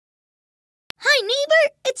Hi,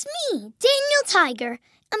 neighbor. It's me, Daniel Tiger.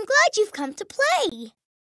 I'm glad you've come to play.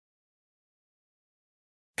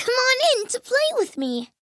 Come on in to play with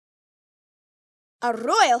me. A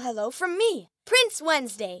royal hello from me, Prince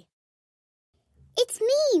Wednesday. It's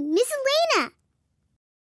me, Miss Elena.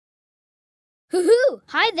 Hoo-hoo!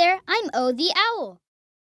 Hi there, I'm O the Owl.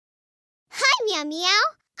 Hi, Meow Meow.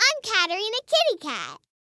 I'm Katerina Kitty Cat.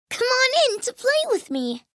 Come on in to play with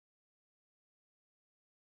me.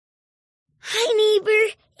 Hi,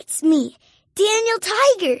 neighbor. It's me, Daniel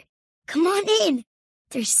Tiger. Come on in.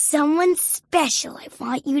 There's someone special I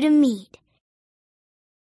want you to meet.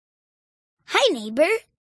 Hi, neighbor.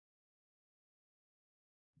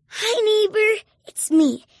 Hi, neighbor. It's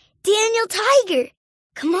me, Daniel Tiger.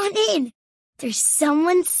 Come on in. There's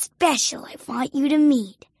someone special I want you to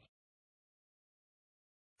meet.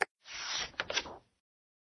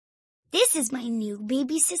 This is my new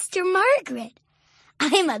baby sister, Margaret.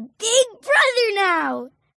 I'm a big brother now.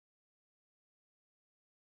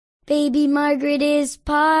 Baby Margaret is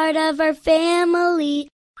part of our family.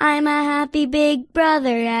 I'm a happy big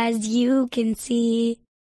brother, as you can see.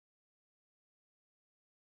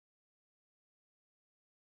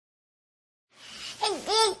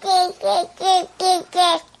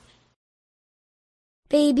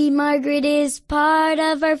 Baby Margaret is part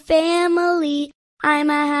of our family. I'm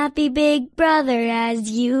a happy big brother, as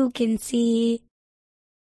you can see.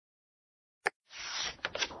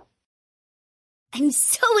 I'm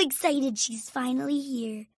so excited she's finally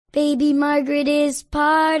here. Baby Margaret is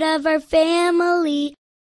part of our family.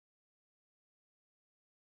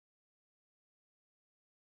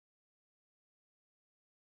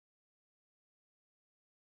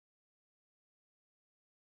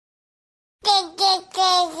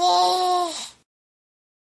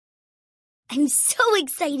 I'm so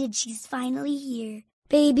excited she's finally here.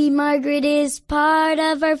 Baby Margaret is part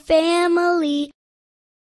of our family.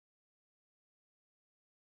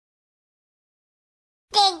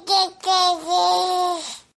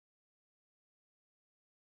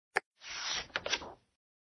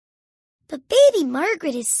 But baby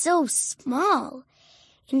Margaret is so small,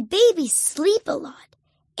 and babies sleep a lot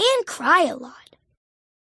and cry a lot.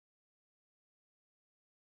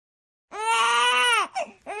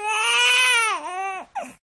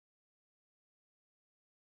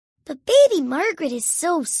 But baby Margaret is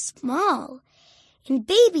so small, and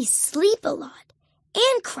babies sleep a lot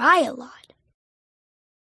and cry a lot.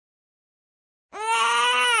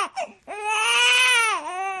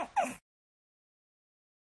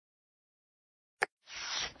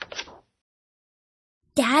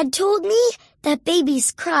 Dad told me that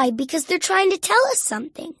babies cry because they're trying to tell us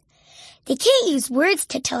something. They can't use words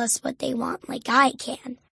to tell us what they want like I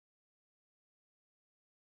can.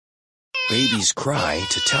 Babies cry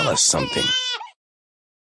to tell us something.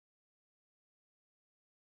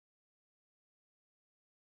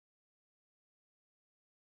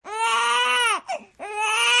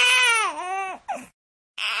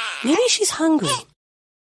 Maybe she's hungry.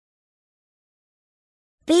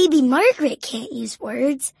 Baby Margaret can't use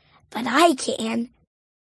words, but I can.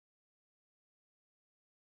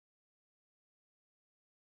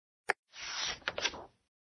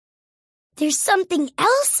 There's something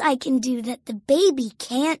else I can do that the baby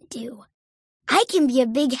can't do. I can be a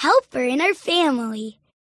big helper in our family.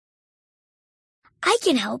 I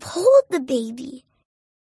can help hold the baby.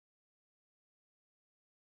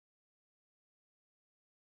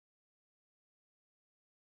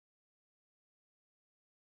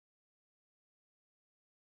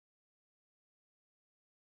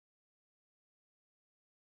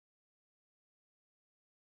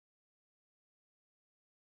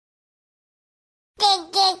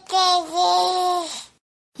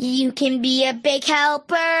 You can be a big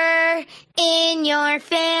helper in your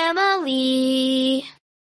family.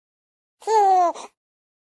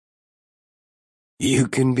 You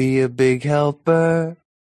can be a big helper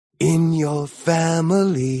in your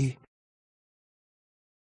family.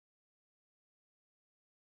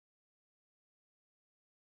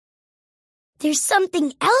 There's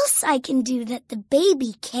something else I can do that the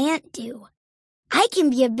baby can't do. I can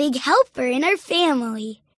be a big helper in our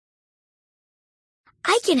family.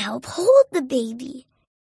 I can help hold the baby.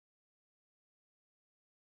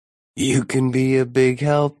 You can be a big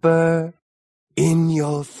helper in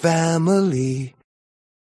your family.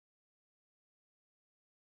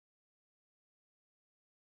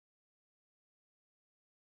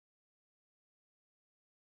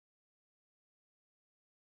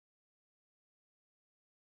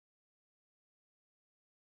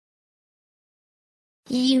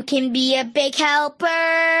 You can be a big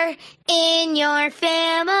helper in your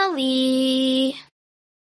family.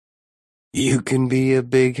 You can be a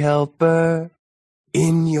big helper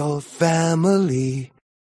in your family.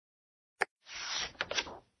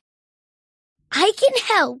 I can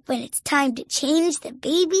help when it's time to change the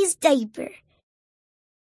baby's diaper.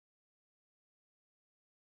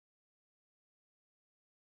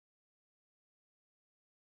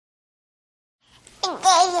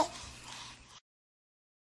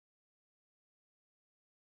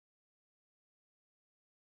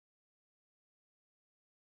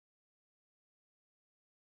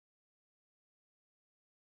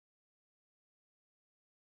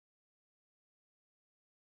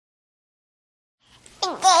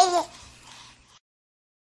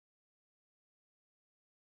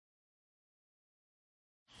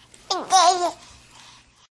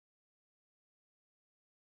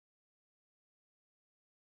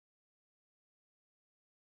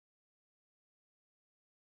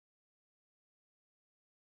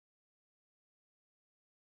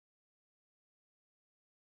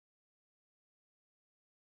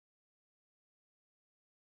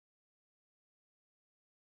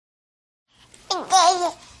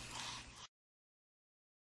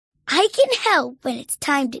 I can help when it's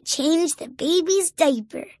time to change the baby's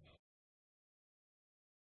diaper.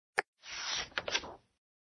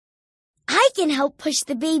 I can help push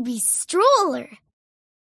the baby's stroller.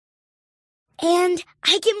 And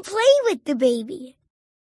I can play with the baby.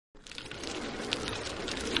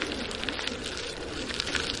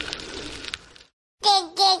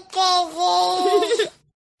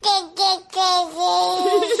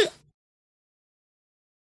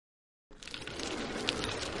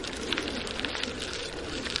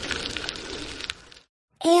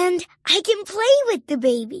 And I can play with the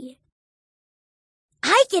baby.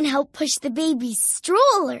 I can help push the baby's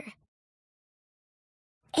stroller.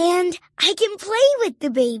 And I can play with the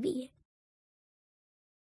baby.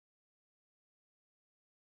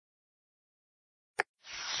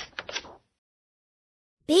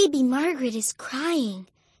 Baby Margaret is crying.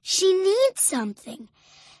 She needs something.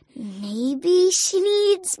 Maybe she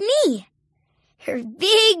needs me, her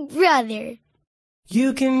big brother.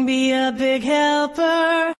 You can be a big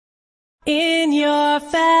helper in your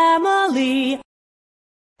family.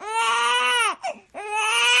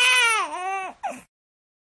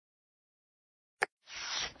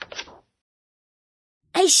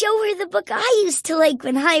 I show her the book I used to like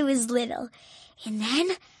when I was little, and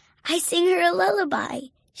then I sing her a lullaby.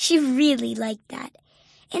 She really liked that,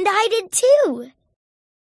 and I did too.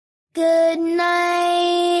 Good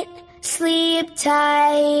night, sleep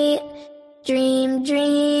tight, dream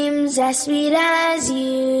dreams as sweet as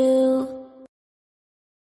you.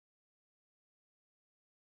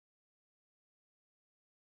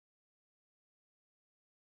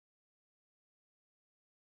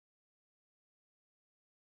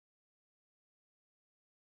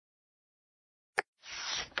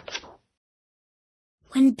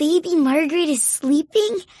 When baby Margaret is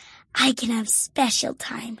sleeping, I can have special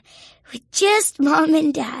time with just Mom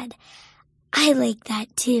and Dad. I like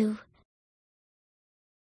that too.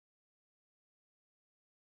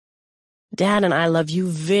 Dad and I love you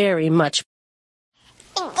very much.